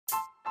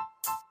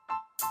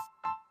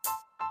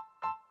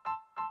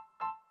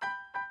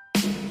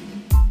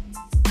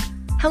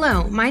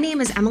Hello, my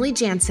name is Emily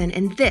Jansen,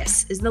 and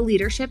this is the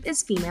Leadership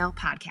is Female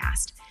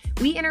podcast.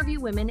 We interview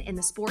women in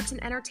the sports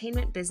and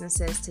entertainment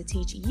businesses to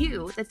teach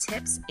you the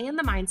tips and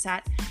the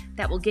mindset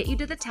that will get you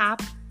to the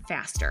top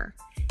faster.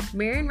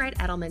 Marian Wright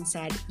Edelman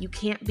said, "You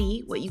can't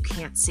be what you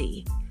can't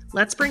see."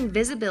 Let's bring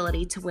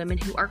visibility to women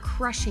who are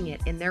crushing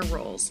it in their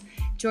roles.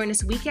 Join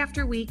us week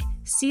after week,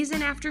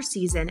 season after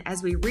season,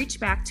 as we reach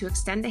back to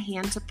extend a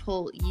hand to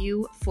pull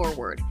you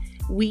forward.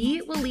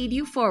 We will lead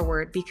you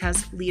forward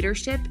because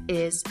leadership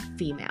is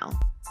female.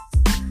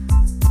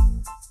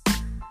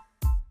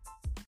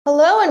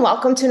 Hello, and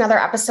welcome to another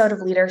episode of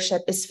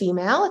Leadership is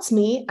Female. It's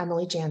me,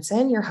 Emily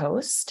Jansen, your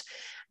host,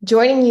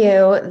 joining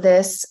you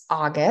this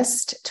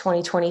August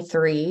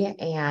 2023,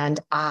 and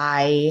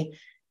I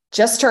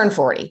just turned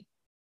 40.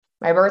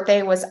 My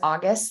birthday was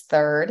August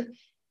 3rd,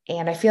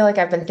 and I feel like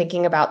I've been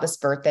thinking about this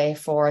birthday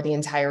for the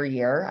entire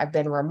year. I've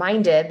been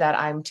reminded that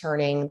I'm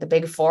turning the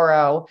big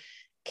 40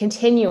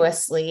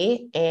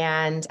 continuously,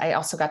 and I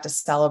also got to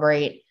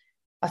celebrate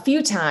a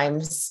few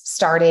times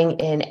starting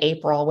in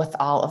April with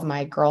all of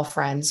my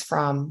girlfriends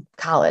from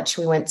college.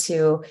 We went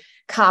to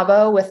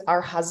Cabo with our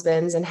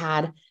husbands and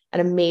had an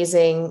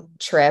amazing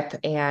trip,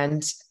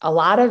 and a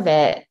lot of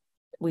it,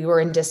 we were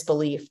in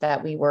disbelief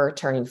that we were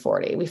turning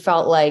 40. We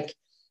felt like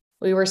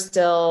we were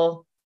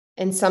still,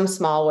 in some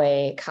small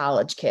way,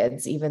 college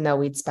kids, even though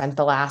we'd spent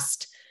the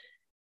last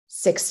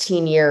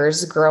 16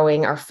 years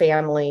growing our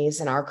families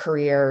and our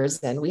careers.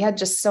 And we had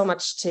just so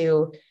much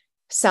to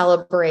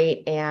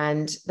celebrate.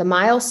 And the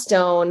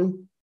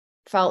milestone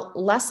felt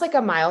less like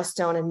a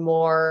milestone and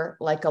more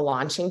like a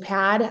launching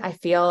pad. I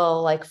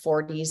feel like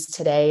 40s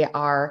today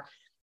are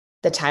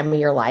the time of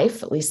your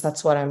life. At least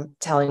that's what I'm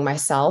telling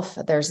myself.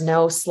 There's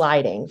no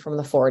sliding from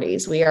the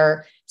 40s. We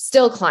are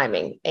still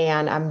climbing.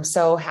 And I'm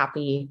so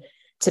happy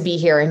to be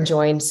here and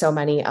join so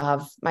many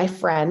of my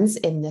friends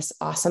in this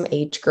awesome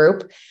age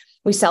group.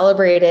 We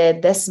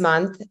celebrated this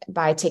month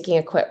by taking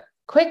a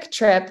quick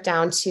trip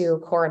down to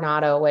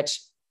Coronado,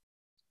 which,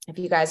 if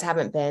you guys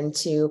haven't been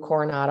to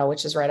Coronado,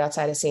 which is right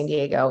outside of San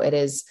Diego, it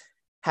is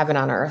heaven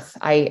on earth.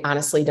 I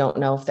honestly don't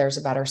know if there's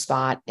a better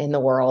spot in the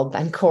world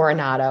than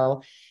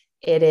Coronado.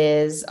 It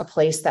is a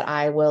place that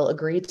I will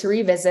agree to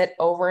revisit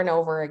over and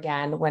over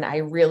again when I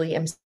really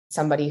am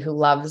somebody who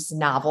loves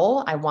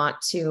novel. I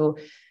want to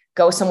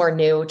go somewhere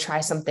new,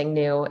 try something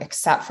new,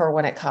 except for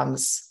when it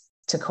comes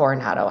to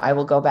Coronado. I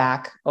will go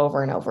back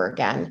over and over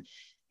again.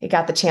 I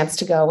got the chance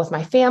to go with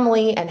my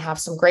family and have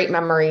some great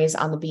memories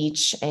on the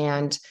beach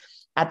and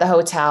at the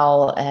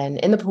hotel and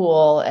in the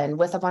pool and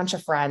with a bunch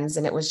of friends.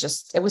 And it was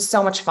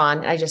so much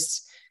fun. I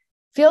just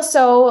feel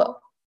so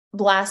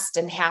blessed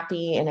and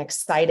happy and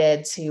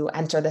excited to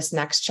enter this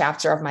next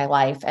chapter of my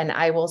life. And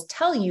I will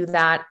tell you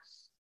that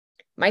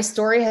my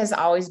story has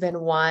always been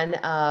one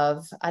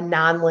of a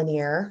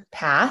nonlinear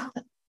path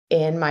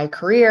in my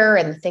career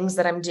and the things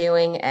that I'm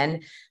doing.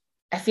 And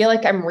I feel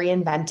like I'm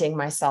reinventing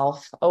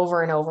myself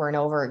over and over and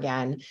over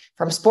again,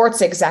 from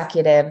sports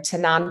executive to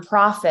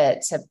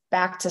nonprofit, to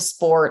back to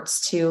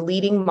sports, to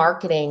leading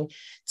marketing,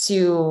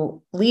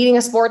 to leading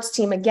a sports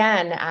team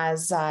again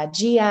as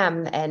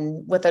GM,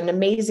 and with an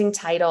amazing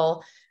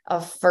title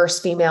of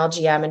first female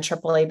GM in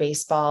AAA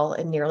baseball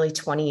in nearly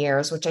 20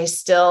 years, which I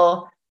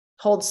still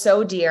hold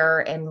so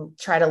dear and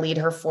try to lead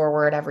her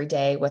forward every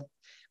day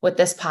with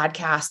this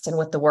podcast and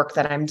with the work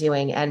that I'm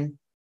doing. And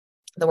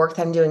the work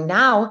that I'm doing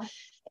now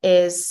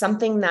is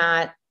something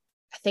that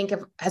I think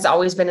has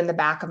always been in the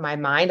back of my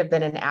mind. I've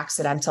been an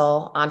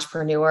accidental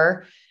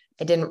entrepreneur.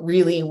 I didn't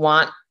really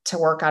want to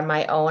work on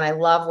my own. I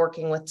love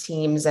working with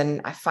teams,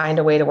 and I find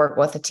a way to work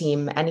with a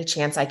team any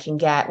chance I can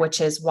get, which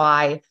is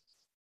why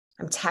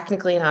I'm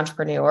technically an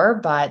entrepreneur,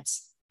 but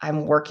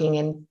I'm working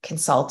in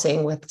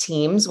consulting with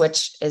teams,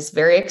 which is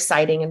very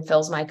exciting and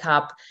fills my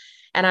cup.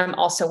 And I'm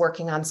also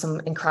working on some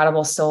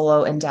incredible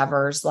solo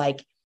endeavors,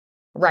 like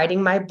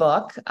writing my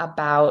book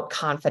about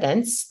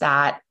confidence.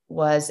 That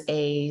was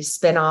a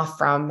spinoff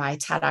from my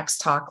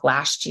TEDx talk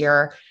last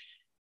year.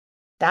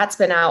 That's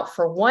been out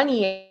for 1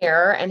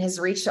 year and has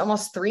reached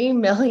almost 3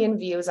 million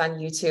views on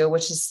YouTube,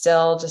 which is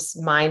still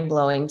just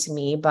mind-blowing to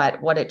me. But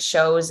what it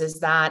shows is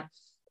that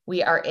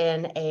we are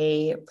in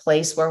a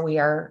place where we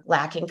are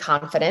lacking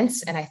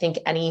confidence. And I think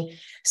any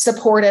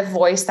supportive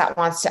voice that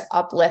wants to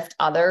uplift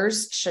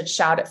others should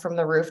shout it from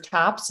the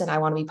rooftops. And I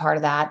want to be part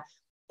of that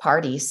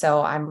party.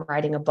 So I'm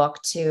writing a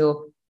book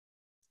to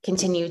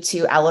continue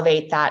to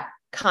elevate that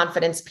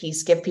confidence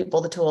piece, give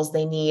people the tools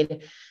they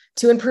need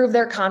to improve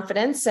their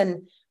confidence.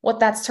 And what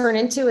that's turned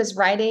into is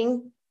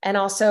writing and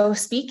also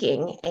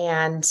speaking.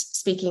 And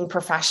speaking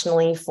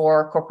professionally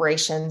for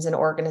corporations and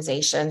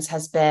organizations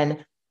has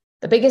been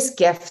the biggest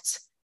gift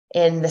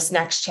in this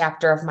next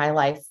chapter of my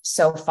life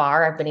so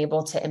far. I've been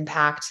able to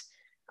impact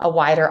a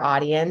wider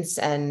audience,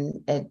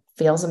 and it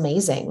feels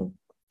amazing.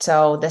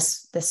 So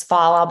this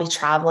fall, I'll be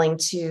traveling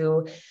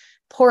to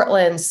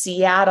Portland,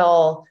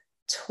 Seattle,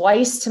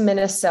 twice to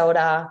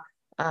Minnesota,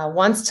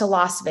 once to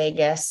Las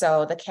Vegas.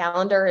 So the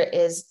calendar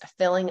is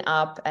filling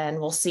up, and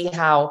we'll see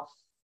how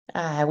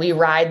We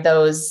ride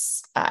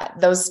those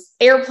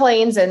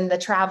airplanes and the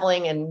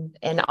traveling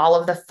and all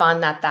of the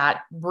fun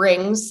that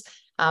brings,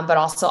 but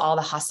also all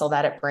the hustle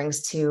that it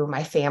brings to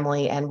my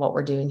family and what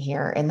we're doing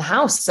here in the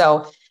house.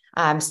 So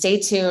stay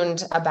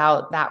tuned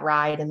about that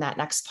ride and that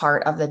next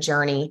part of the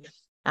journey.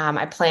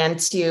 I plan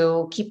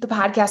to keep the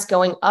podcast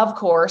going, of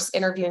course,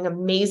 interviewing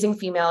amazing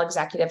female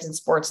executives in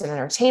sports and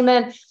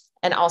entertainment,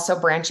 and also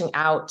branching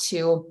out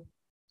to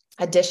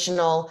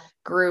additional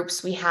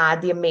groups. We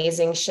had the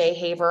amazing Shay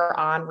Haver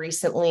on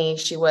recently.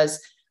 She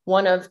was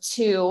one of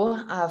two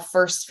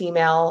first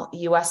female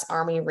U.S.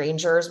 Army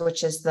Rangers,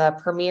 which is the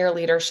premier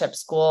leadership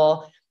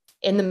school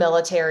in the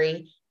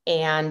military,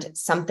 and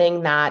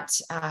something that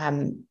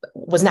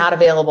was not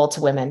available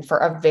to women for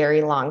a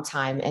very long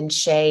time. And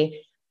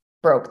Shay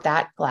broke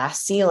that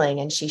glass ceiling,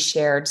 and she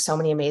shared so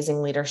many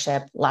amazing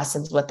leadership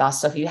lessons with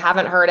us. So if you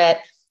haven't heard it,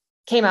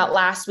 came out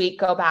last week,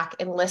 go back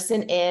and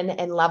listen in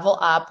and level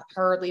up.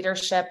 Her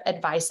leadership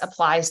advice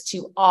applies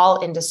to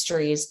all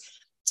industries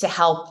to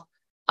help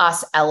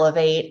us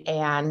elevate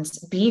and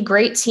be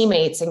great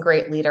teammates and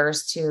great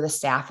leaders to the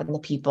staff and the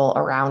people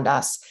around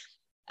us.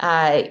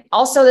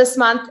 Also this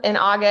month in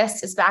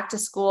August is back to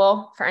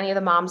school for any of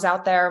the moms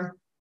out there,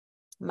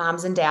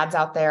 moms and dads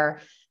out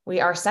there. We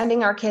are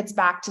sending our kids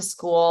back to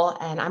school,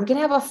 and I'm going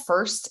to have a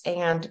first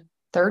and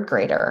third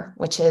grader,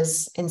 which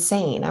is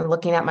insane. I'm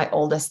looking at my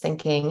oldest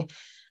thinking,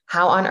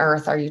 how on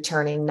earth are you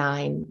turning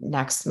 9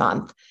 next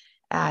month?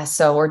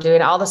 So we're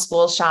doing all the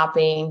school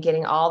shopping,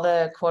 getting all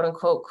the quote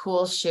unquote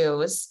cool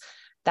shoes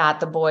that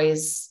the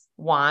boys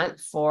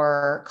want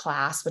for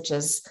class, which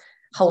is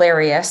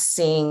hilarious,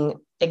 seeing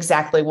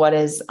exactly what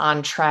is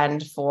on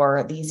trend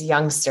for these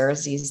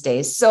youngsters these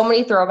days. So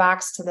many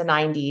throwbacks to the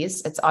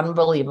 90s. It's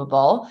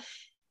unbelievable.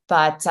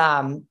 But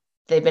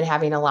they've been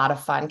having a lot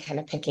of fun kind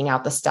of picking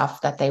out the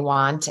stuff that they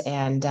want.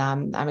 And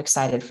I'm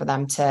excited for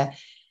them to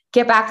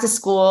get back to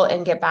school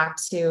and get back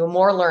to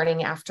more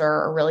learning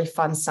after a really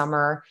fun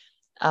summer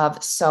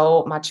of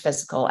so much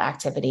physical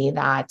activity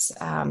that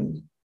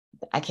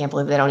I can't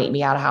believe they don't eat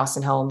me out of house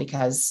and home,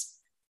 because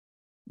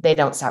they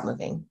don't stop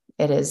moving.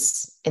 It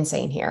is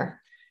insane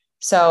here.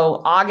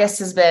 So August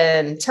has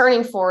been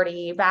turning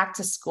 40, back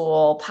to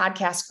school,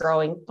 podcast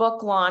growing,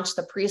 book launch.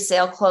 The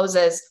pre-sale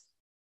closes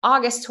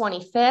August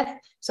 25th.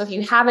 So if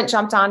you haven't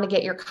jumped on to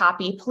get your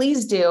copy,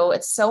 please do.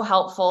 It's so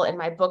helpful in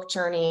my book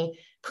journey,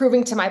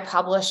 proving to my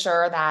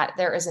publisher that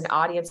there is an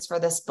audience for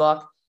this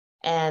book.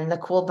 And the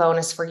cool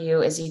bonus for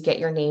you is you get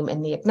your name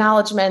in the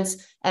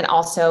acknowledgments, and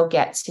also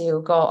get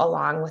to go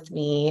along with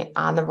me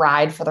on the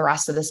ride for the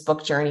rest of this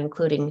book journey,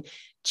 including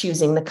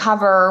choosing the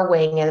cover,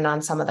 weighing in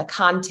on some of the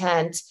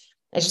content.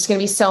 It's just going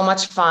to be so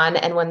much fun.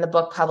 And when the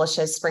book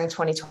publishes spring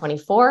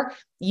 2024,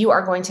 you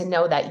are going to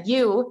know that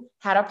you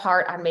had a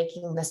part on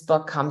making this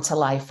book come to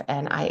life.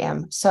 And I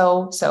am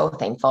so, so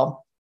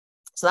thankful.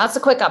 So that's a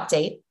quick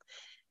update.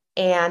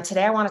 And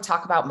today I want to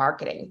talk about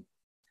marketing.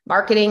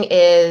 Marketing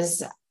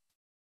is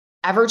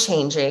ever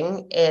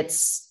changing.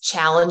 It's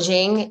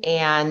challenging,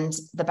 and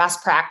the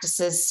best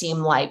practices seem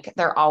like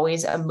they're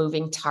always a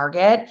moving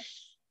target.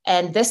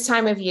 And this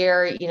time of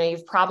year,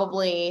 you've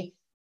probably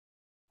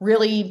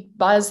really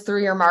buzzed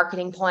through your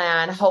marketing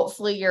plan.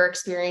 Hopefully you're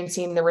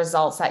experiencing the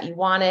results that you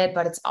wanted,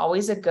 but it's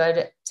always a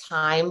good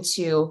time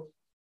to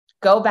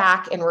go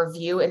back and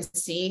review and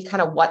see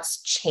kind of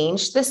what's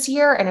changed this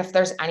year, and if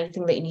there's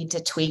anything that you need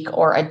to tweak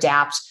or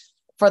adapt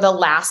for the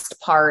last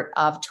part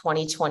of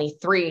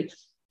 2023.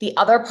 The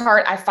other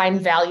part I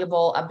find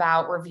valuable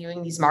about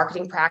reviewing these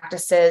marketing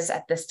practices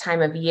at this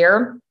time of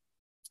year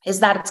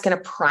is that it's going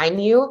to prime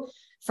you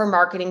for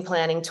marketing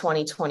planning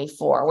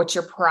 2024, which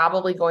you're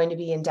probably going to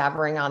be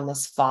endeavoring on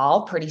this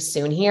fall pretty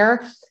soon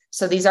here.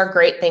 So these are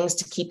great things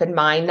to keep in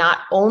mind, not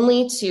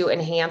only to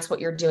enhance what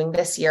you're doing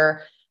this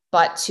year,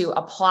 but to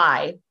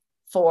apply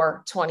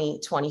for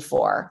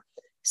 2024.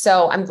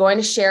 So I'm going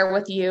to share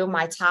with you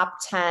my top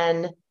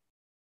 10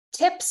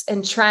 tips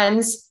and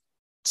trends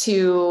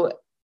to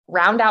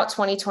round out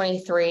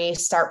 2023,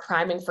 start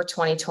priming for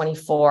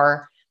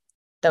 2024,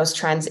 those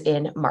trends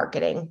in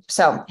marketing.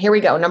 So here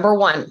we go. Number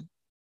 1.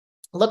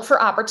 Look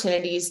for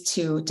opportunities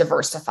to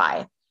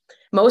diversify.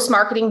 Most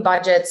marketing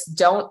budgets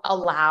don't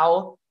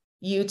allow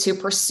you to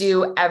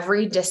pursue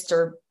every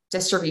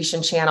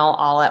distribution channel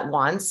all at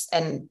once,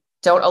 and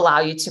don't allow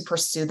you to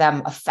pursue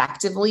them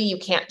effectively. You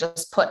can't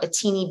just put a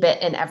teeny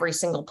bit in every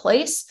single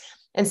place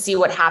and see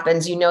what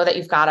happens. You know that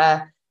you've got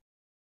to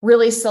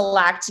really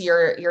select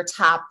your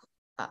top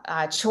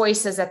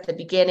choices at the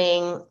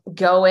beginning,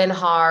 go in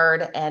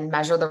hard and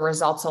measure the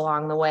results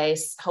along the way,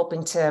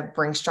 hoping to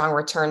bring strong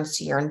returns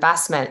to your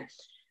investment.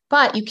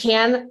 But you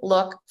can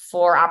look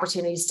for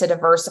opportunities to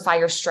diversify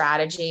your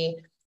strategy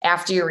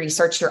after you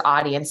research your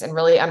audience and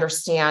really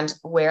understand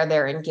where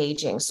they're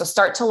engaging. So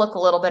start to look a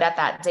little bit at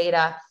that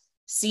data,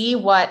 see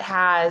what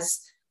has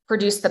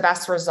produced the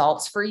best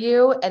results for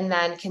you, and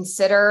then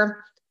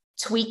consider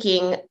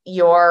tweaking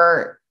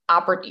your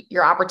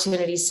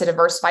opportunities to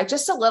diversify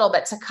just a little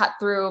bit to cut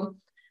through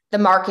the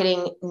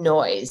marketing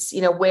noise.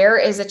 Where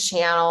is a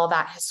channel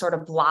that has sort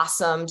of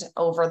blossomed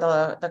over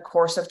the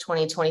course of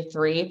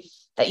 2023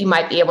 that you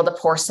might be able to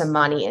pour some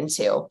money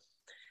into?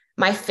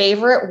 My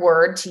favorite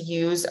word to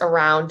use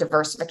around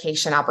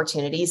diversification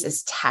opportunities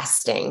is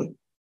testing.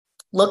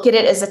 Look at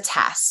it as a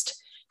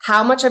test.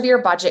 How much of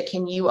your budget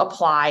can you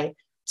apply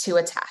to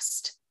a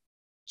test?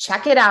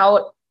 Check it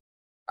out,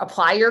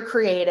 apply your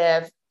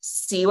creative,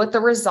 see what the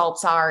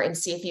results are, and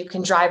see if you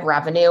can drive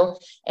revenue.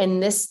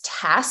 And this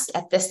test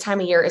at this time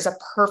of year is a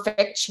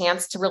perfect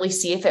chance to really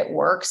see if it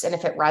works and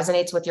if it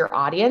resonates with your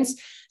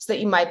audience, so that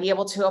you might be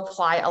able to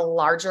apply a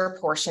larger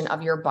portion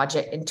of your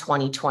budget in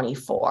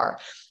 2024.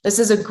 This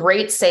is a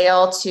great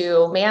sale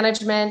to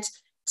management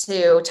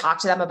to talk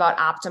to them about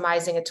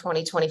optimizing a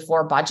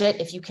 2024 budget.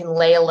 If you can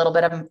lay a little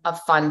bit of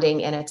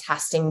funding in a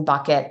testing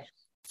bucket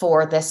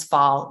for this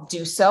fall,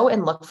 do so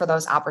and look for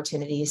those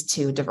opportunities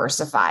to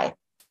diversify.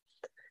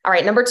 All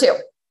right, number 2,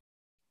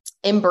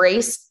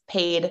 embrace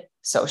paid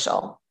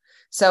social.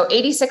 So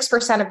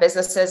 86% of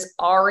businesses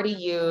already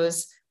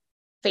use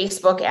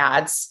Facebook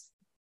ads,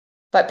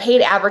 but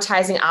paid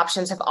advertising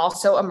options have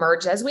also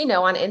emerged, as we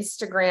know, on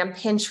Instagram,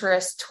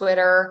 Pinterest,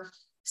 Twitter,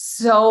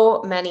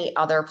 so many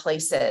other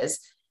places.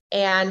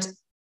 And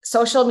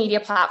social media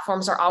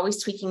platforms are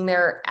always tweaking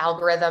their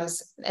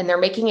algorithms, and they're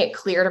making it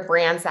clear to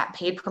brands that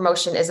paid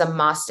promotion is a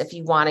must if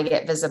you want to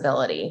get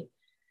visibility.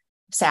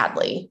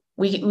 Sadly,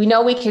 we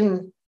know we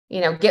can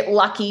get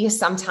lucky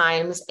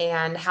sometimes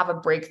and have a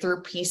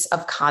breakthrough piece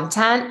of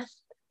content.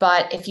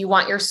 But if you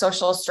want your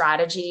social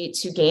strategy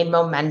to gain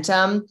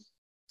momentum,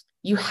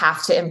 you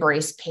have to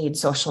embrace paid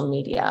social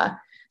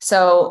media.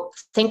 So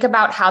think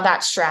about how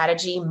that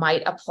strategy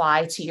might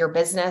apply to your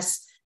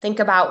business. Think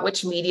about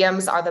which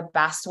mediums are the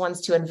best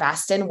ones to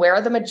invest in. Where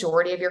are the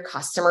majority of your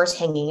customers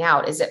hanging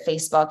out? Is it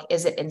Facebook?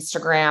 Is it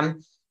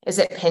Instagram? Is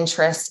it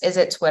Pinterest? Is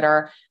it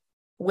Twitter?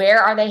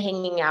 Where are they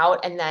hanging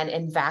out? And then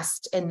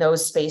invest in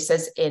those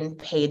spaces in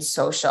paid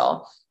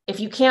social. If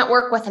you can't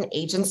work with an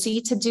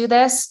agency to do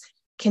this,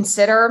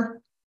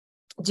 consider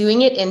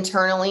doing it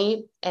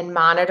internally and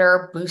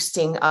monitor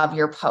boosting of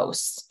your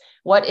posts.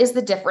 What is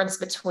the difference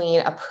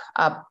between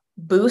a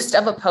boost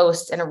of a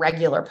post and a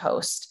regular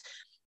post?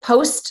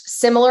 Post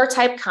similar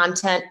type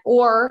content,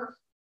 or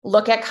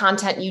look at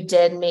content you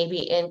did maybe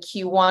in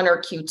Q1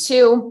 or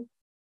Q2,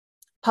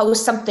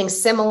 post something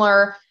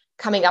similar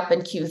coming up in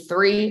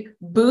Q3,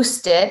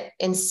 boost it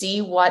and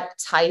see what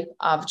type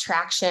of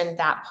traction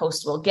that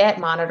post will get,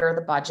 monitor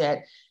the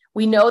budget.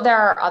 We know there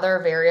are other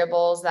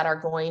variables that are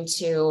going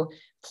to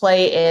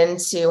play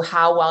into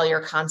how well your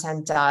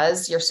content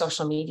does. Your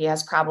social media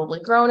has probably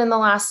grown in the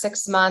last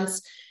 6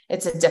 months.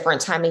 It's a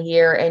different time of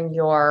year in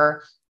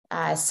your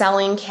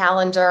selling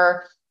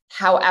calendar.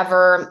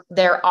 However,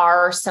 there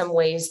are some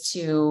ways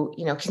to,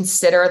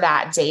 consider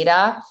that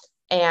data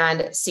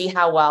and see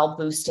how well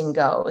boosting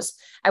goes.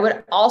 I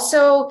would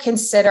also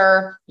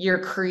consider your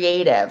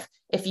creative.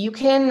 If you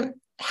can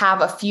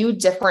have a few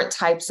different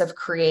types of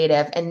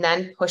creative and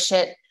then push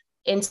it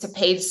into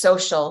paid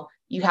social,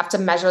 you have to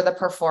measure the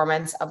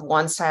performance of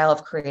one style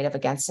of creative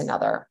against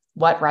another.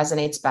 What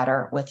resonates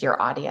better with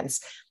your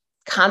audience?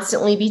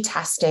 Constantly be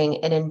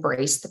testing and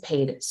embrace the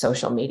paid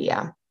social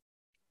media.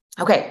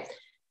 Okay,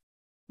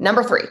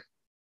 number 3,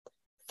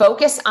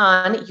 focus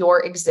on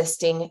your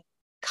existing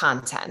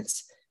content.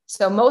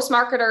 So most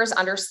marketers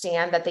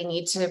understand that they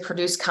need to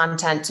produce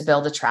content to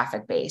build a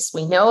traffic base.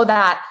 We know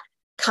that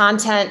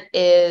content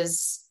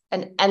is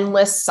an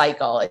endless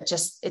cycle.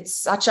 It's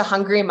such a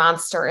hungry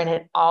monster, and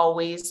it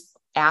always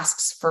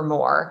asks for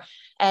more.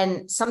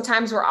 And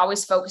sometimes we're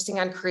always focusing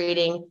on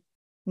creating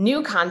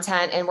new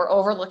content and we're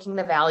overlooking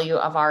the value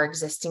of our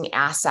existing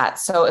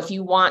assets. So if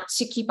you want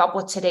to keep up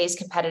with today's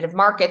competitive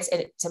markets,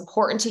 it's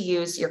important to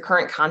use your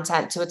current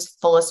content to its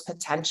fullest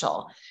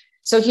potential.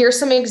 So here's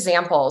some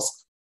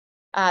examples.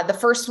 The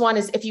first one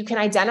is if you can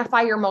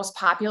identify your most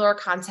popular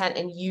content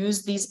and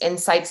use these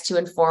insights to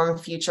inform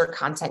future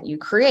content you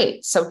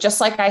create. So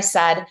just like I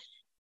said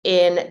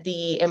in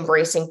the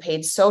embracing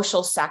paid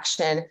social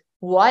section,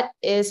 what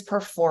is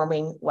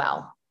performing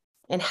well?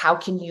 And how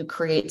can you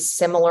create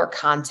similar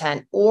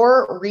content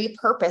or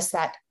repurpose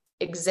that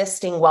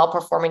existing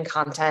well-performing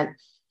content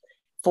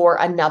for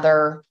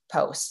another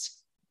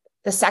post?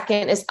 The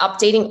second is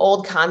updating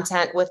old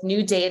content with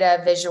new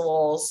data,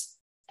 visuals,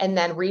 and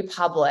then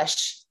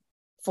republish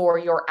for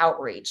your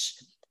outreach.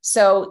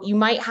 So you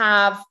might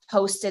have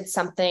posted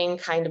something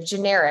kind of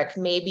generic.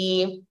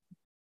 Maybe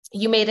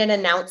you made an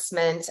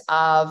announcement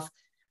of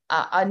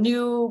a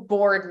new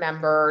board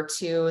member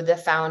to the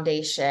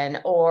foundation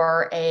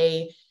or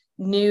a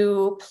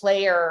new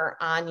player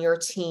on your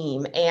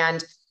team.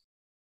 And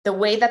the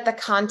way that the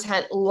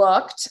content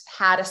looked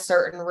had a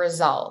certain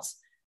result.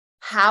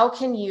 How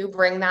can you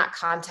bring that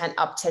content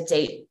up to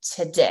date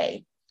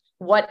today?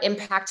 What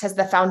impact has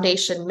the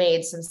foundation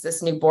made since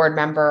this new board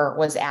member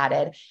was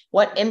added?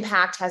 What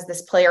impact has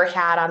this player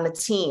had on the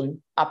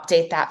team?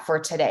 Update that for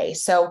today.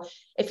 So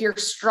if you're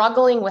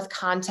struggling with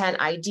content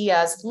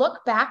ideas,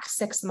 look back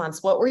 6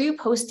 months. What were you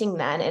posting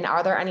then? And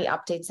are there any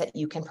updates that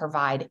you can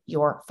provide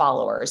your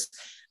followers?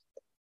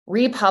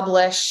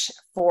 republish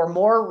for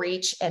more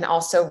reach, and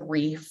also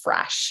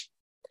refresh.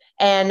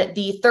 And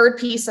the third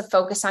piece of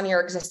focus on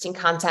your existing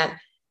content,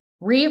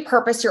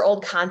 repurpose your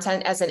old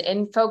content as an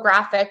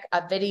infographic,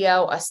 a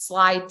video, a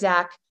slide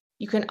deck.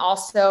 You can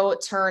also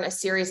turn a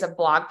series of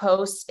blog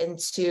posts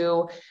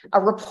into a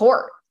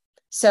report.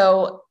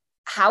 So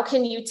how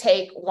can you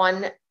take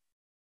one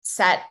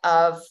set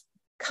of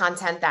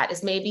content that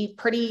is maybe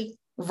pretty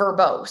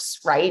verbose,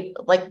 right?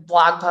 Like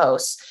blog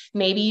posts.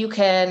 Maybe you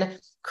can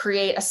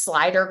create a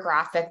slider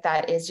graphic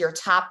that is your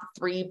top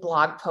 3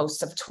 blog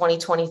posts of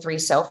 2023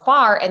 so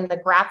far. And the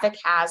graphic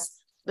has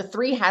the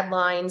 3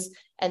 headlines,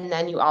 and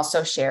then you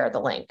also share the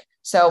link.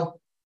 So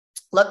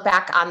look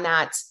back on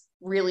that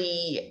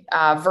really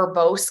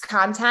verbose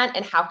content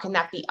and how can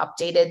that be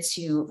updated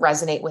to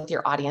resonate with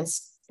your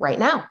audience right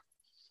now?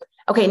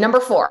 Okay,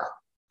 number 4,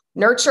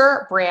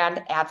 nurture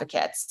brand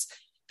advocates.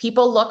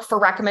 People look for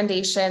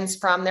recommendations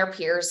from their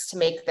peers to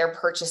make their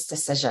purchase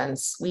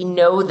decisions. We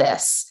know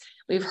this.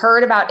 We've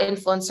heard about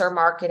influencer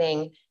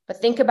marketing,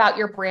 but think about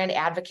your brand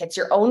advocates.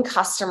 Your own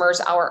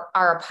customers are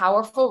a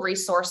powerful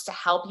resource to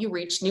help you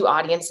reach new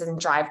audiences and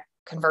drive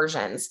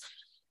conversions.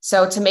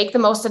 So to make the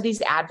most of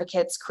these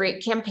advocates,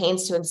 create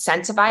campaigns to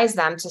incentivize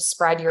them to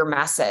spread your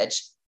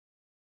message.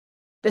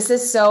 This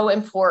is so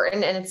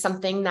important, and it's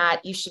something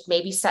that you should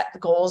maybe set the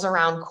goals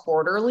around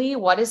quarterly.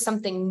 What is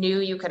something new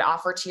you could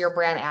offer to your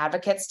brand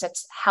advocates to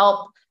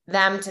help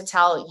them to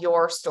tell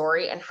your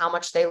story and how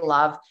much they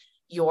love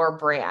your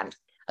brand?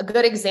 A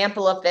good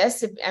example of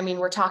this,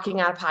 we're talking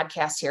on a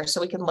podcast here,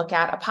 so we can look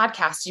at a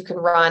podcast. You can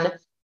run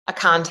a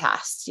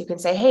contest. You can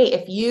say, hey,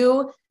 if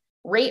you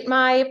rate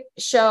my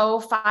show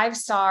 5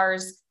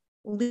 stars,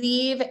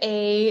 leave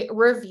a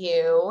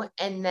review,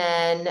 and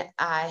then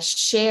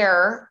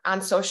share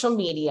on social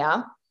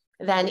media,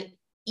 then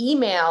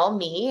email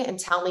me and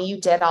tell me you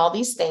did all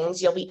these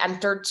things. You'll be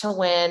entered to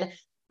win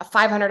a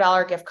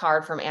 $500 gift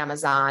card from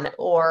Amazon,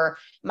 or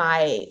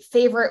my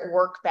favorite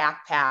work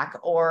backpack,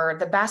 or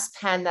the best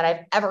pen that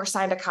I've ever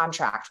signed a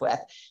contract with,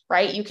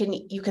 right? You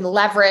can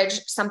leverage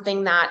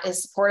something that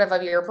is supportive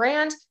of your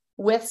brand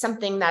with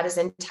something that is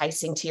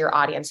enticing to your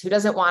audience. Who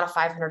doesn't want a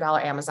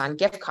 $500 Amazon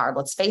gift card?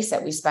 Let's face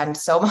it, we spend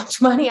so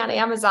much money on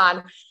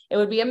Amazon. It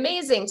would be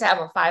amazing to have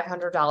a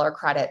 $500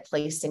 credit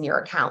placed in your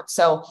account.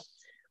 So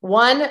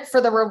one, for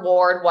the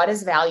reward, what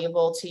is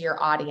valuable to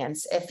your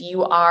audience? If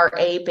you are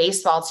a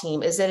baseball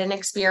team, is it an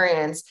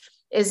experience?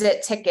 Is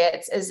it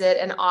tickets? Is it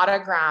an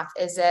autograph?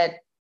 Is it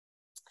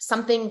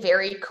something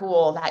very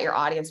cool that your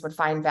audience would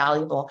find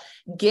valuable?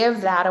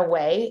 Give that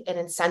away and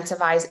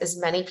incentivize as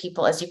many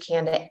people as you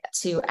can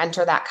to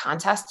enter that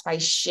contest by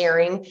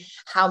sharing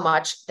how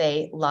much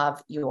they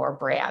love your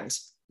brand.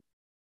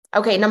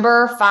 Okay,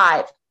 number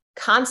 5,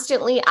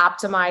 constantly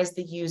optimize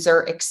the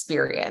user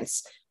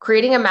experience.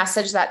 Creating a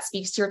message that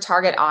speaks to your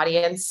target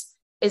audience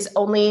is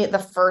only the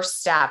first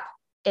step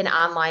in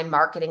online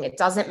marketing. It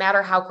doesn't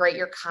matter how great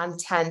your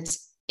content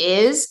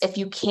is if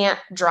you can't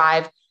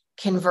drive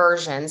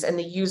conversions and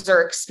the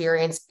user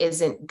experience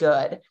isn't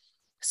good.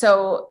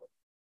 So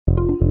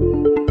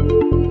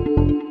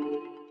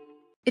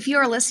if you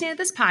are listening to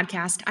this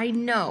podcast, I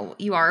know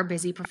you are a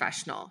busy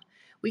professional.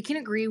 We can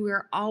agree we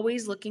are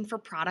always looking for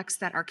products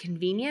that are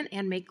convenient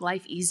and make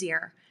life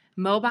easier.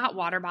 Mobot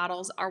water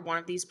bottles are one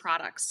of these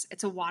products.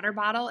 It's a water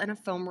bottle and a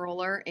foam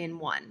roller in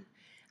one.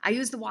 I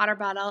use the water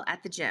bottle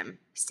at the gym,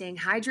 staying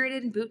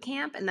hydrated in boot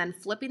camp and then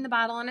flipping the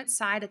bottle on its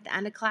side at the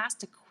end of class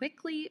to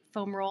quickly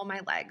foam roll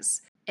my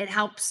legs. It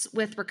helps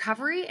with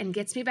recovery and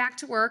gets me back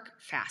to work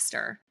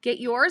faster. Get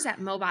yours at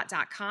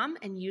mobot.com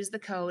and use the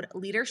code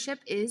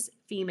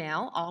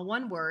LEADERSHIPISFEMALE, all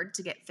one word,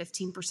 to get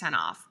 15%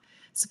 off.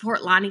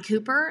 Support Lonnie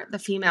Cooper, the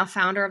female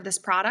founder of this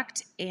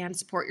product, and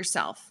support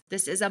yourself.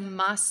 This is a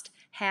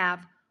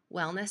must-have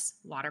wellness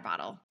water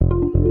bottle.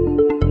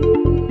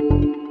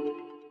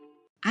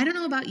 I don't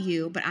know about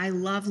you, but I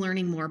love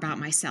learning more about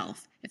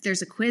myself. If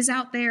there's a quiz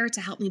out there to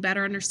help me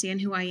better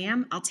understand who I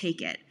am, I'll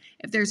take it.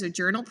 If there's a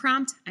journal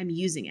prompt, I'm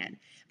using it.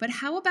 But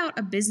how about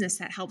a business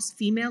that helps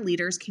female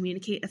leaders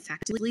communicate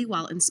effectively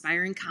while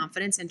inspiring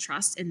confidence and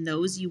trust in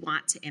those you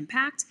want to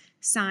impact?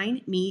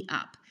 Sign me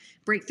up.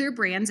 Breakthrough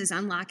Brands is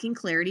unlocking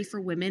clarity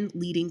for women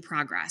leading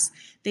progress.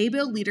 They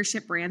build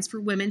leadership brands for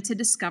women to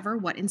discover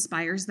what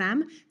inspires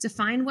them,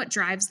 define what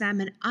drives them,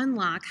 and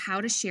unlock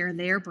how to share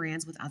their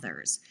brands with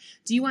others.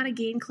 Do you want to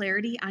gain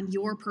clarity on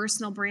your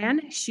personal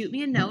brand? Shoot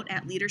me a note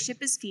at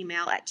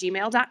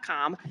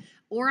leadershipisfemale@gmail.com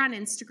or on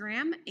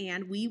Instagram,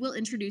 and we will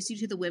introduce you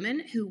to the women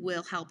who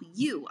will help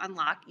you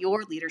unlock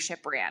your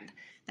leadership brand.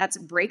 That's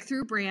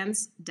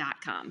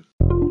breakthroughbrands.com.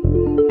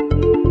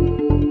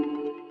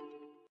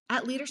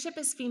 At Leadership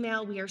is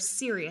Female, we are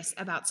serious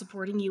about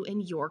supporting you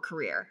in your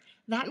career.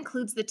 That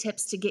includes the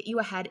tips to get you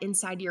ahead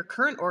inside your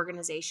current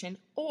organization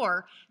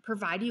or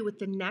provide you with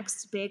the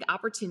next big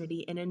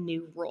opportunity in a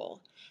new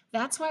role.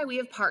 That's why we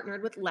have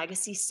partnered with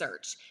Legacy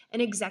Search, an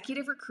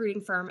executive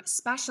recruiting firm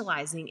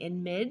specializing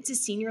in mid to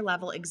senior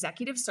level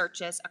executive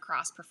searches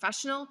across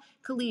professional,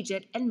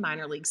 collegiate, and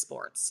minor league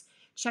sports.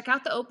 Check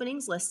out the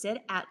openings listed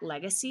at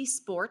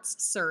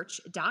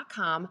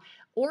legacysportssearch.com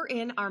or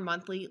in our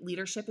monthly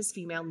Leadership is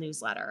Female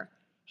newsletter.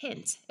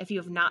 Hint, if you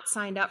have not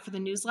signed up for the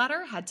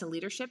newsletter, head to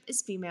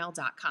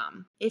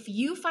leadershipisfemale.com. If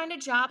you find a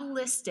job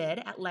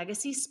listed at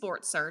Legacy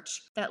Sports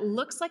Search that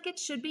looks like it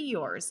should be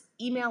yours,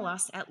 email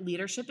us at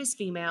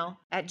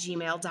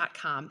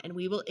leadershipisfemale@gmail.com and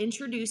we will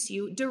introduce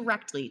you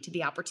directly to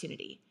the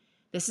opportunity.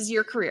 This is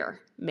your career.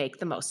 Make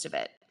the most of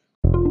it.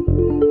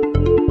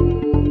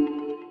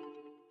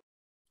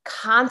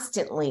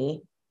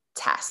 Constantly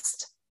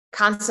test.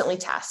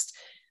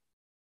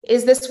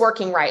 Is this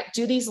working right?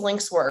 Do these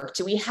links work?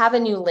 Do we have a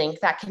new link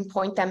that can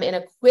point them in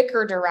a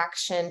quicker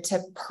direction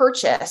to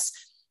purchase?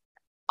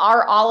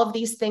 Are all of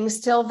these things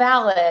still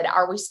valid?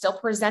 Are we still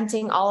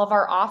presenting all of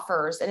our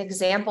offers? An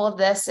example of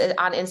this is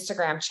on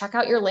Instagram. Check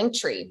out your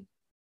Linktree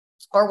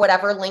or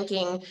whatever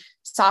linking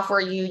software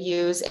you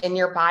use in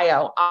your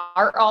bio.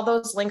 Are all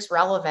those links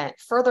relevant?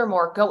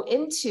 Furthermore, go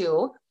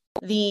into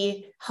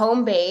the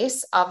home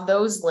base of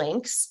those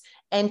links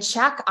and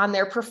check on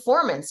their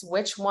performance,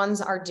 which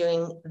ones are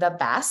doing the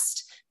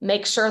best.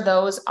 Make sure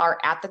those are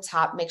at the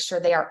top. Make sure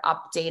they are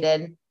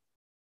updated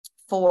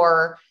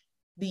for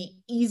the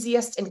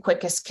easiest and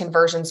quickest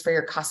conversions for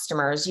your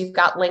customers. You've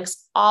got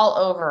links all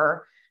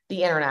over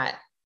the internet.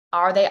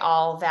 Are they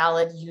all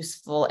valid,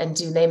 useful, and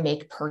do they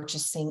make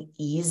purchasing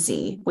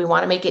easy? We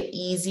want to make it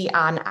easy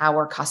on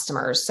our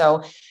customers.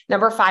 So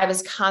number 5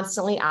 is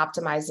constantly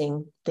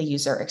optimizing the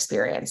user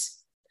experience.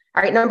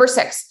 All right, number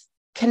 6,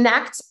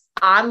 connect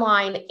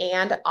online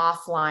and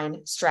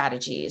offline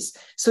strategies.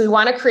 So we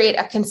want to create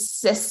a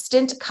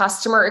consistent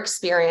customer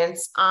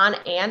experience on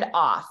and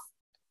off.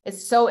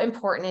 It's so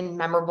important in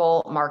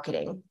memorable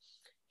marketing.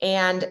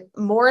 And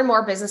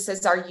more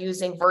businesses are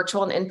using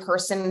virtual and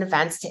in-person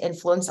events to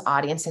influence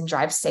audience and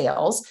drive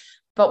sales.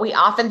 But we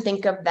often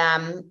think of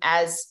them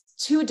as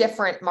 2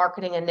 different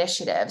marketing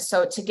initiatives.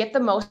 So to get the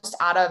most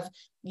out of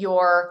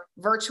your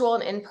virtual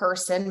and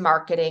in-person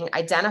marketing,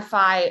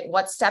 identify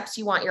what steps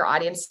you want your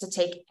audience to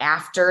take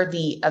after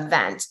the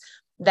event,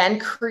 then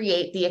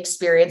create the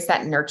experience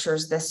that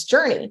nurtures this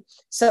journey.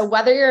 So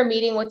whether you're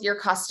meeting with your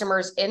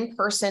customers in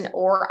person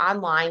or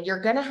online, you're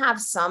going to have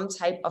some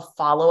type of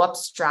follow-up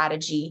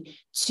strategy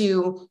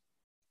to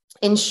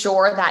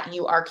ensure that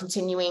you are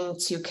continuing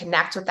to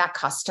connect with that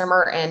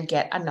customer and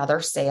get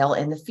another sale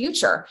in the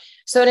future.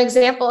 So an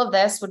example of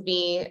this would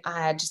be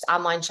just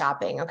online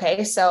shopping.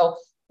 Okay, so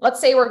let's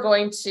say we're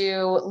going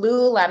to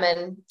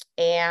Lululemon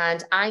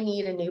and I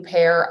need a new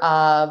pair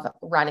of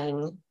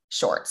running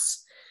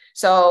shorts.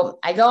 So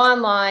I go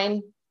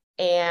online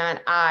and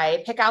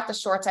I pick out the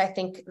shorts I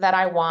think that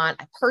I want.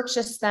 I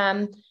purchase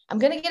them. I'm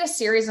going to get a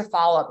series of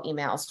follow-up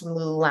emails from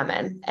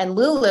Lululemon, and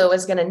Lulu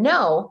is going to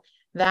know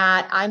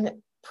that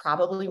I'm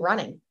probably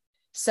running.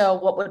 So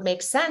what would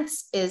make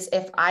sense is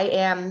if I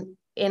am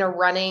in a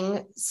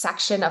running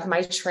section of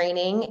my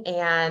training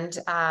and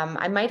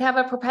I might have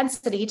a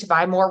propensity to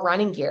buy more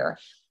running gear.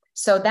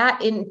 So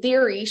that in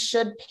theory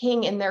should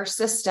ping in their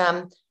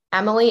system,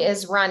 Emily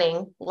is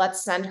running,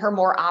 let's send her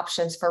more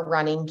options for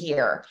running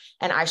gear.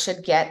 And I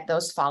should get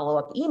those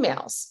follow-up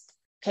emails.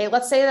 Okay,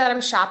 let's say that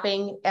I'm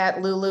shopping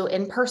at Lulu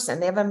in person.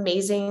 They have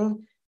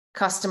amazing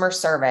customer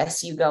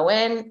service. You go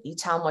in, you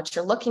tell them what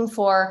you're looking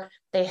for.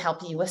 They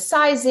help you with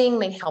sizing.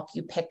 They help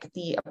you pick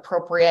the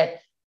appropriate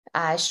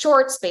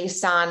shorts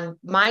based on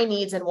my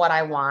needs and what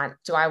I want.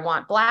 Do I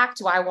want black?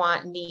 Do I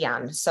want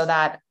neon? So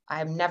that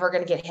I'm never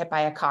going to get hit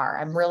by a car.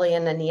 I'm really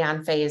in the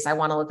neon phase. I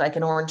want to look like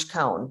an orange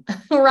cone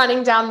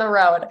running down the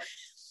road.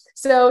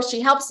 So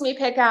she helps me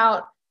pick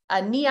out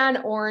a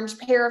neon orange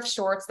pair of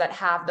shorts that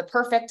have the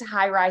perfect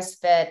high-rise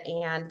fit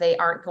and they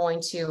aren't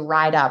going to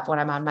ride up when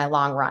I'm on my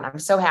long run. I'm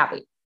so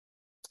happy.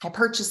 I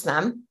purchase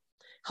them.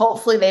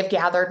 Hopefully they've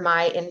gathered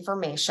my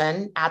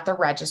information at the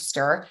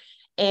register.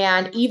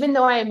 And even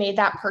though I made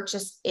that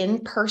purchase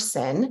in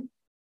person,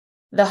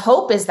 the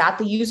hope is that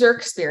the user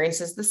experience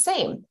is the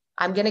same.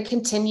 I'm going to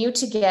continue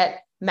to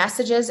get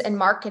messages and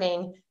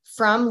marketing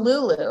from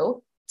Lulu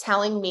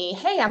telling me,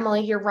 hey,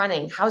 Emily, you're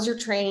running. How's your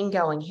training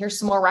going? Here's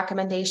some more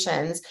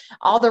recommendations.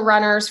 All the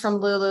runners from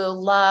Lulu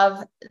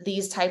love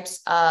these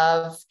types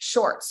of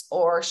shorts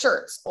or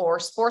shirts or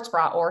sports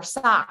bra or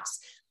socks,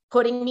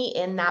 putting me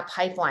in that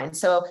pipeline.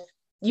 So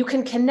you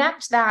can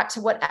connect that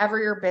to whatever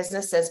your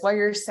business is,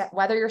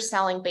 whether you're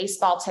selling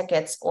baseball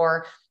tickets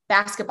or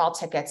basketball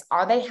tickets.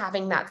 Are they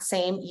having that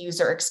same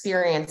user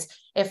experience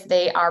if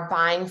they are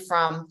buying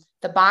from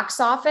the box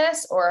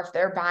office or if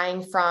they're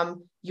buying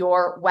from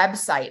your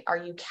website? Are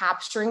you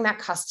capturing that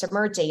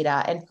customer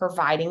data and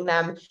providing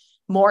them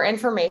more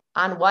information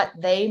on what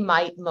they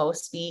might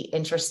most be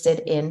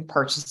interested in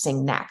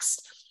purchasing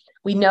next?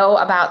 We know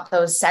about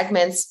those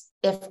segments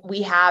if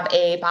we have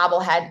a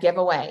bobblehead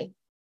giveaway.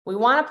 We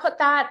want to put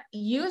that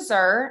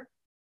user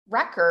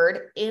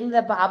record in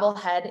the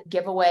bobblehead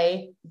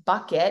giveaway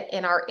bucket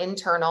in our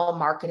internal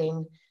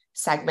marketing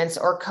segments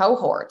or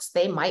cohorts.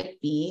 They might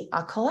be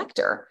a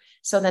collector.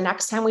 So the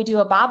next time we do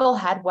a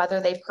bobblehead, whether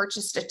they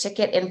purchased a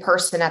ticket in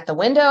person at the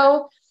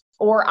window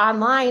or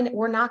online,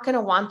 we're not going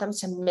to want them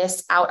to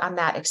miss out on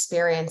that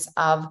experience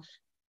of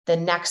the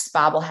next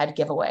bobblehead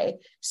giveaway.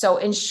 So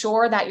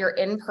ensure that your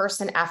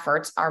in-person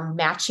efforts are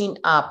matching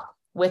up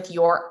with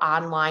your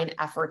online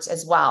efforts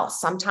as well.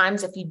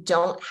 Sometimes if you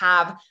don't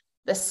have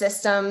the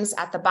systems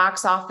at the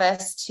box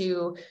office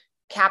to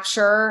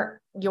capture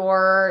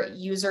your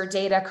user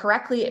data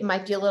correctly, it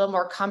might be a little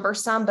more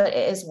cumbersome, but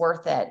it is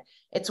worth it.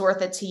 It's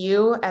worth it to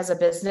you as a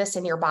business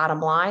and your bottom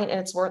line, and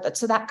it's worth it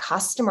to that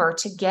customer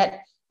to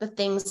get the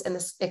things and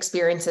the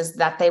experiences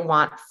that they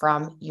want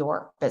from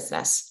your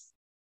business.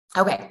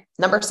 Okay,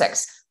 number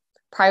 6,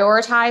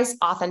 prioritize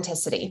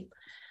authenticity.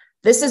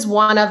 This is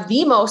one of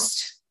the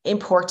most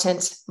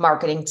important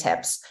marketing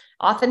tips.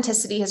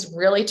 Authenticity has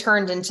really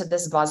turned into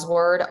this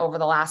buzzword over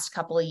the last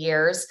couple of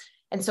years.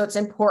 And so it's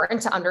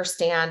important to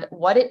understand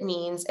what it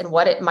means and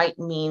what it might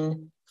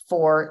mean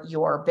for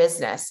your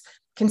business.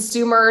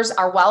 Consumers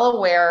are well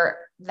aware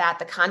that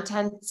the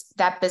content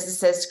that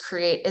businesses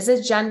create is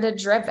agenda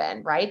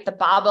driven, right? The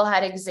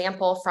bobblehead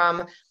example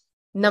from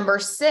number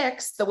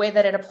 6, the way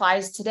that it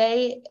applies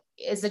today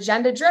is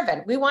agenda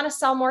driven. We want to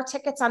sell more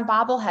tickets on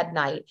bobblehead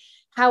night.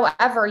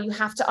 However, you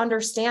have to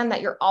understand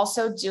that you're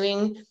also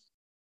doing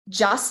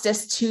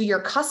justice to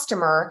your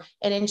customer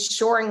and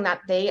ensuring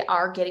that they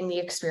are getting the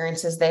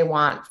experiences they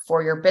want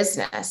for your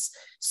business.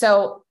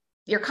 So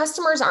your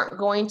customers aren't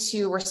going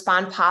to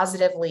respond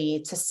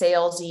positively to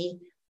salesy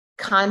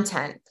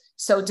content.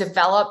 So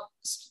develop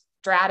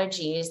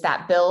strategies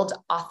that build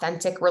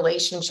authentic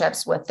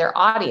relationships with their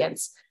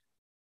audience.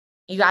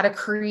 You got to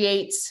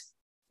create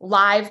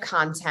live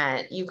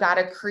content. You've got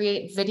to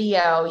create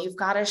video. You've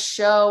got to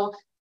show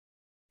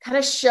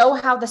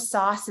how the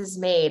sauce is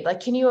made.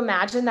 Like, can you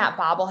imagine that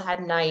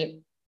bobblehead night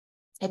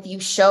if you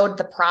showed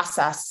the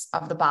process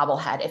of the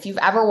bobblehead? If you've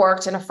ever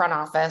worked in a front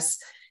office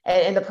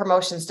in the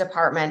promotions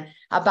department,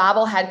 a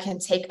bobblehead can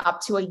take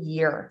up to a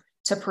year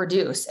to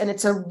produce. And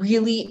it's a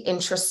really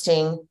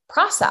interesting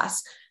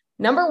process.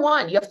 Number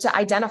 1, you have to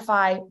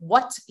identify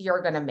what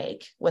you're going to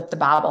make with the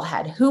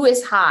bobblehead. Who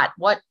is hot?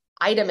 What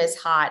item is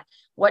hot?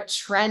 What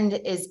trend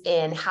is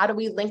in? How do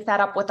we link that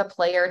up with a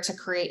player to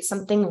create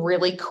something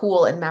really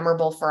cool and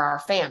memorable for our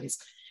fans?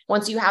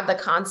 Once you have the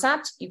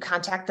concept, you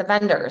contact the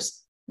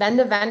vendors. Then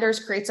the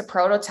vendors creates a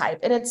prototype,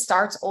 and it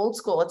starts old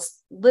school.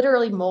 It's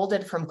literally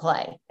molded from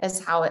clay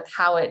is how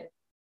it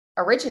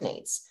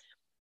originates.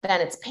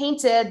 Then it's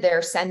painted.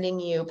 They're sending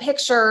you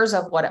pictures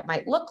of what it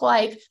might look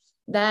like.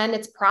 Then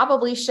it's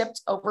probably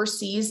shipped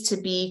overseas to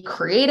be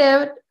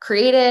created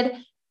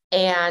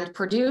and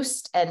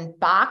produced and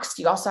boxed.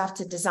 You also have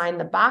to design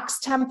the box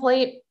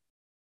template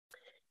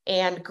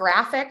and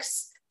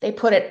graphics. They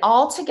put it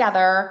all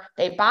together,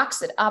 they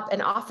box it up,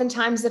 and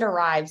oftentimes it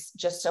arrives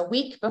just a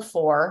week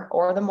before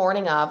or the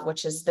morning of,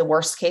 which is the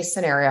worst case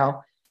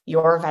scenario,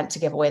 your event to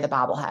give away the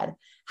bobblehead.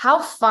 How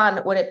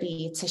fun would it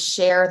be to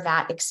share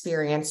that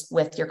experience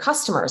with your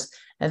customers?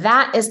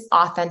 That is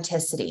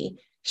authenticity,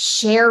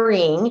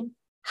 sharing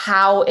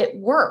how it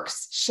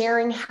works,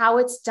 sharing how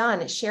it's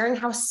done, sharing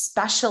how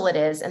special it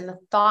is, and the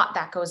thought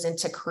that goes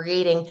into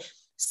creating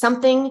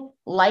something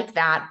like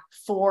that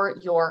for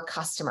your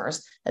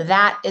customers.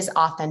 That is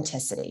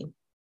authenticity.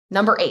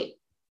 Number 8,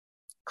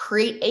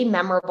 create a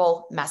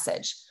memorable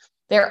message.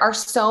 There are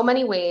so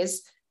many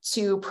ways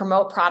to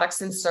promote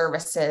products and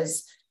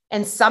services,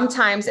 and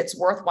sometimes it's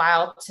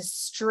worthwhile to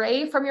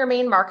stray from your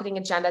main marketing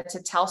agenda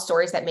to tell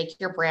stories that make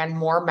your brand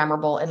more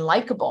memorable and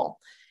likable.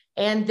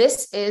 And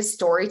this is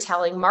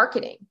storytelling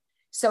marketing.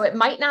 So it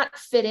might not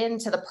fit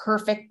into the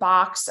perfect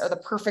box or the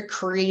perfect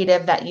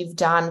creative that you've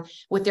done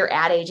with your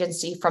ad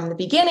agency from the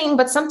beginning,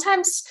 but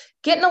sometimes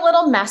getting a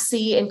little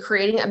messy and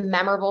creating a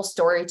memorable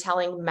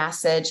storytelling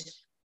message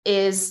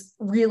is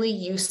really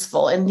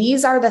useful. And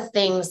these are the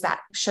things that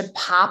should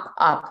pop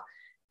up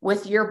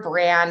with your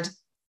brand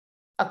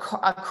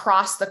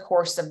across the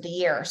course of the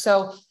year.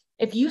 So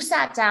if you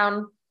sat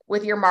down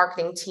with your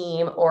marketing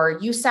team, or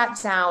you sat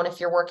down, if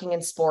you're working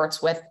in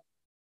sports, with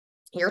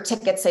your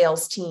ticket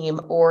sales team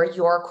or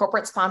your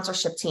corporate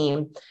sponsorship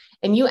team,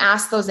 and you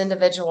ask those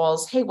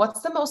individuals, hey,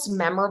 what's the most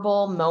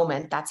memorable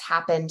moment that's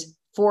happened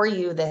for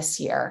you this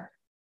year?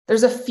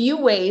 There's a few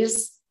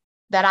ways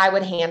that I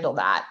would handle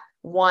that.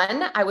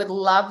 1, I would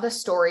love the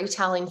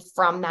storytelling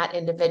from that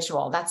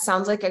individual. That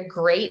sounds like a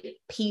great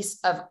piece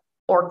of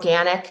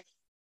organic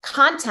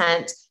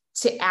content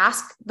to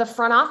ask the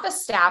front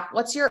office staff,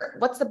 what's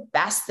the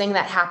best thing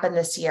that happened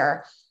this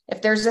year?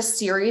 If there's a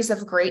series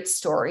of great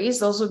stories,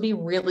 those would be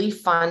really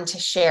fun to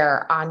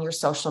share on your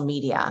social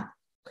media.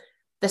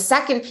 The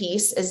second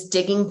piece is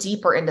digging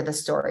deeper into the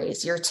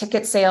stories. Your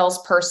ticket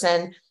sales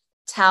person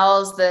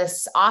tells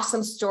this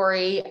awesome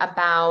story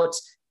about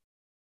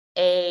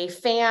a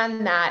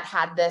fan that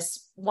had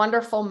this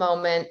wonderful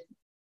moment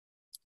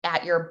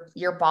at your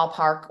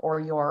ballpark or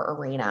your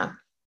arena.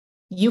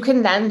 You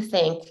can then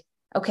think,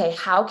 okay,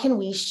 how can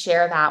we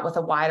share that with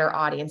a wider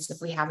audience if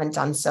we haven't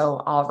done so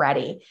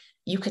already?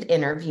 You could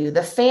interview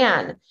the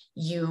fan.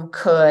 You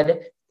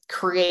could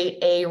create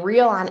a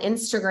reel on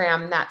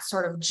Instagram that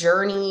sort of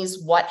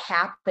journeys what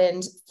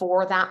happened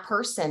for that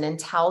person and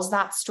tells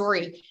that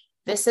story.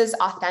 This is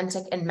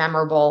authentic and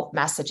memorable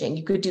messaging.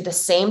 You could do the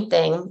same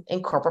thing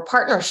in corporate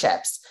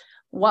partnerships.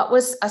 What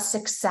was a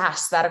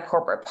success that a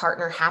corporate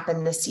partner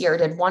happened this year?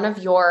 Did one of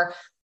your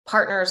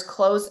partners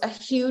close a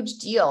huge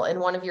deal in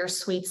one of your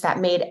suites that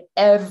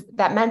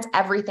meant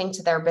everything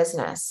to their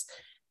business?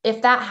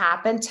 If that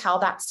happened, tell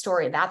that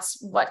story. That's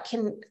what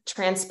can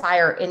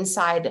transpire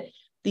inside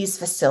these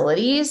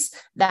facilities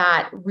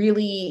that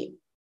really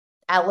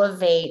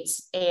elevate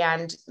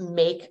and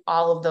make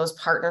all of those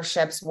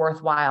partnerships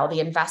worthwhile.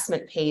 The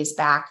investment pays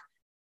back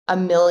a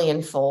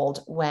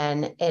millionfold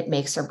when it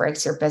makes or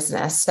breaks your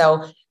business.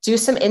 So do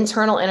some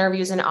internal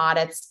interviews and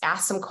audits,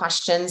 ask some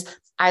questions,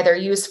 either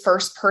use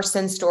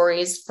first-person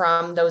stories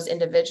from those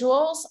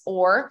individuals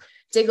or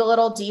dig a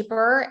little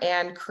deeper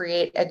and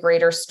create a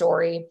greater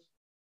story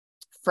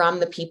from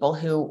the people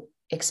who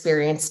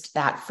experienced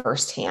that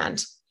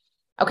firsthand.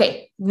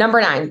 Okay,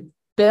 number 9,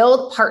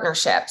 build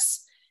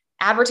partnerships.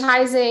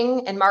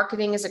 Advertising and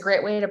marketing is a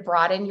great way to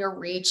broaden your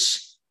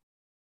reach,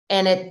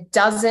 and it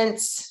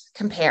doesn't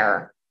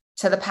compare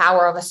to the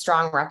power of a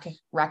strong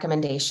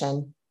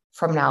recommendation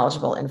from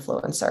knowledgeable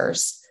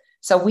influencers.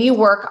 So we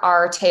work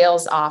our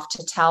tails off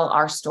to tell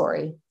our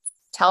story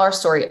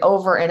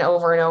over and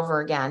over and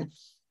over again.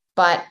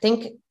 But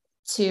think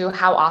to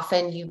how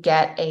often you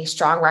get a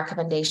strong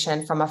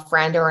recommendation from a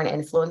friend or an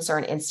influencer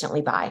and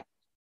instantly buy.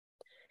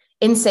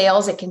 In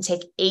sales, it can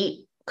take 8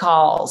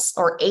 calls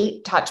or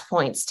 8 touch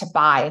points to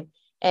buy.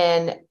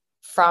 And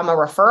from a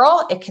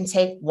referral, it can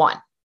take 1.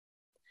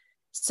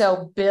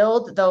 So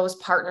build those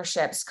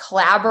partnerships,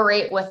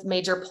 collaborate with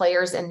major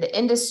players in the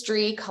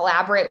industry,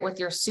 collaborate with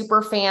your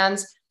super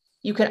fans.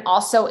 You can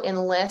also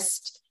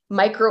enlist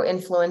micro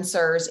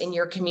influencers in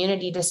your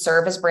community to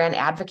serve as brand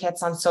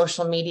advocates on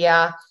social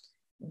media.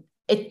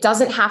 It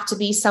doesn't have to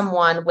be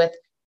someone with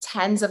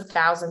tens of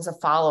thousands of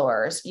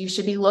followers. You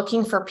should be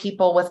looking for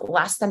people with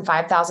less than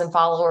 5,000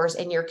 followers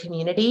in your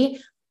community,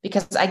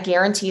 because I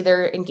guarantee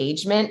their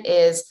engagement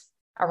is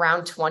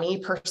around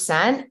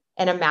 20%.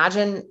 And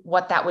imagine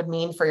what that would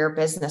mean for your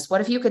business. What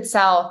if you could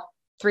sell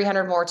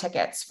 300 more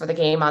tickets for the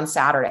game on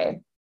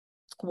Saturday?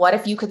 What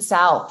if you could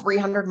sell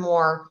 300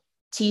 more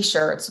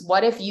t-shirts?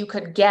 What if you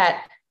could get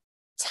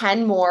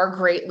 10 more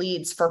great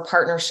leads for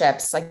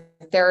partnerships? Like,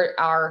 there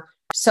are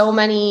so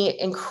many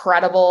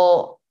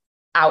incredible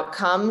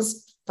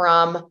outcomes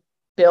from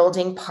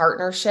building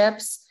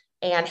partnerships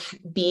and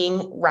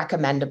being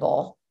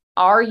recommendable.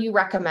 Are you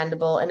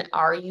recommendable, and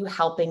are you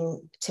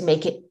helping to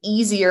make it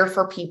easier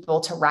for people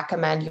to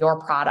recommend your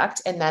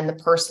product? And then the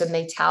person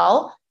they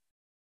tell,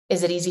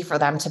 is it easy for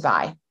them to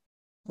buy?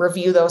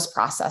 Review those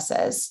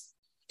processes.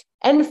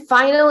 And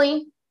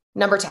finally,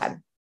 number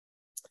 10,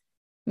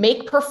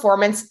 make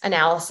performance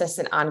analysis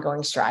an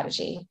ongoing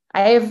strategy.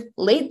 I have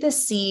laid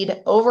this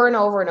seed over and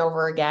over and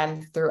over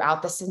again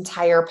throughout this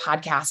entire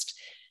podcast.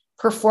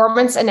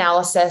 Performance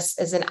analysis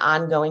is an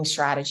ongoing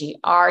strategy.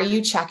 Are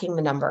you checking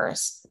the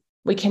numbers?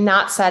 We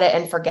cannot set it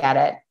and forget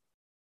it.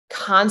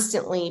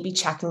 Constantly be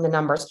checking the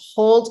numbers.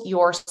 Hold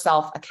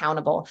yourself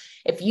accountable.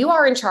 If you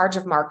are in charge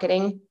of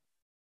marketing,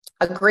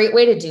 a great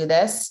way to do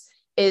this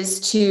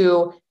is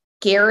to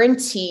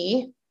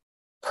guarantee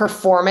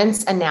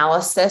performance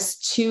analysis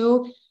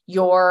to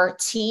your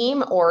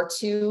team or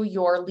to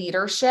your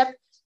leadership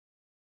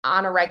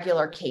on a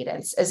regular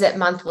cadence. Is it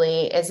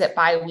monthly? Is it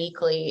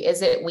bi-weekly?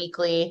 Is it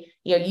weekly?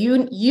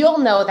 You'll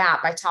know that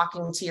by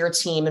talking to your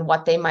team and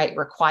what they might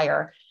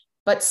require.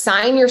 But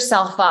sign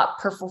yourself up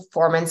for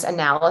performance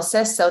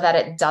analysis so that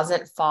it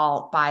doesn't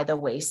fall by the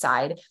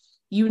wayside.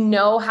 You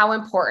know how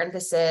important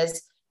this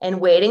is, and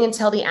waiting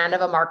until the end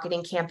of a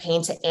marketing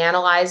campaign to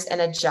analyze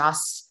and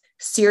adjust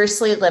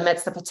seriously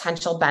limits the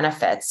potential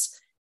benefits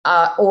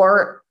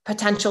or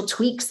potential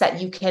tweaks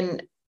that you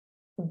can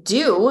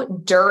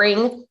do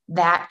during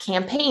that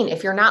campaign.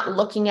 If you're not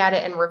looking at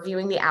it and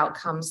reviewing the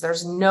outcomes,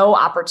 there's no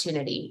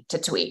opportunity to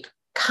tweak.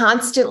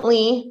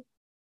 Constantly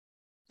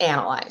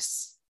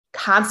analyze.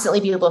 Constantly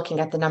be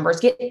looking at the numbers,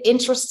 get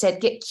interested,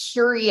 get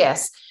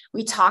curious.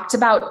 We talked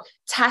about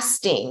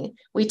testing.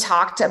 We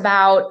talked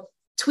about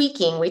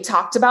tweaking. We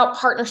talked about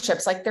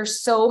partnerships. Like, there's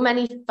so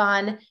many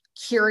fun,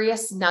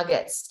 curious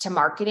nuggets to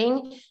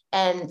marketing.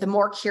 And the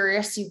more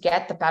curious you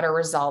get, the better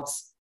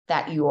results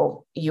that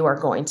you are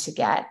going to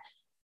get.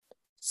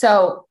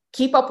 So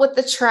keep up with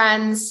the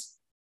trends,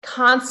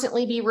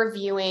 constantly be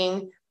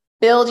reviewing,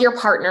 build your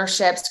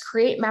partnerships,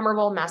 create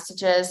memorable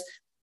messages.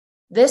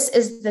 This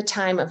is the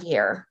time of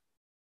year.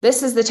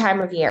 This is the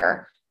time of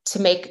year to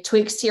make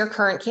tweaks to your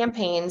current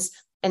campaigns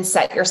and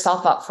set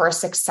yourself up for a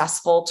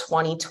successful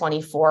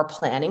 2024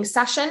 planning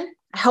session.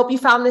 I hope you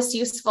found this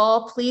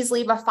useful. Please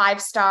leave a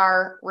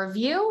 5-star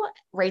review,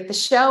 rate the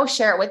show,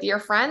 share it with your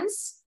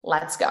friends.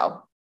 Let's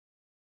go.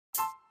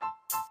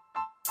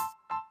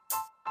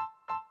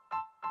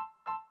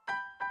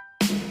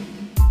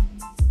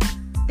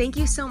 Thank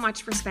you so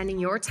much for spending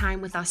your time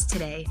with us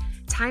today.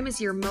 Time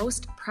is your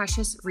most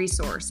precious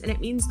resource, and it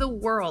means the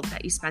world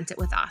that you spent it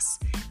with us.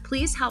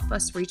 Please help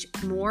us reach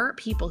more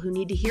people who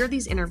need to hear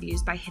these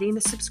interviews by hitting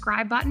the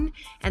subscribe button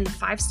and the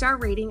 5-star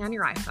rating on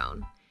your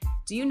iPhone.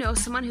 Do you know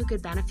someone who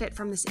could benefit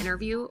from this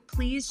interview?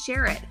 Please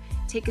share it.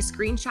 Take a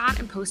screenshot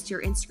and post to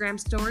your Instagram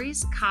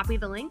stories, copy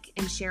the link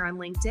and share on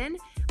LinkedIn,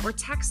 or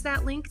text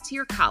that link to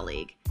your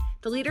colleague.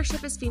 The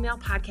Leadership is Female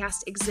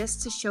podcast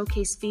exists to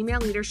showcase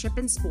female leadership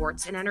in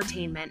sports and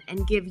entertainment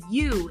and give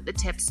you the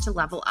tips to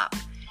level up.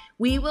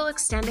 We will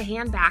extend a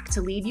hand back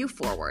to lead you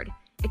forward.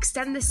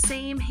 Extend the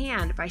same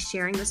hand by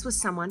sharing this with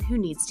someone who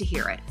needs to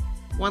hear it.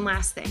 One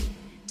last thing.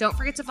 Don't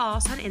forget to follow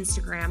us on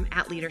Instagram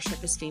at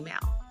Leadership is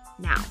Female.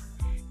 Now,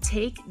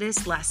 take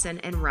this lesson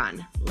and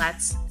run.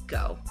 Let's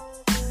go.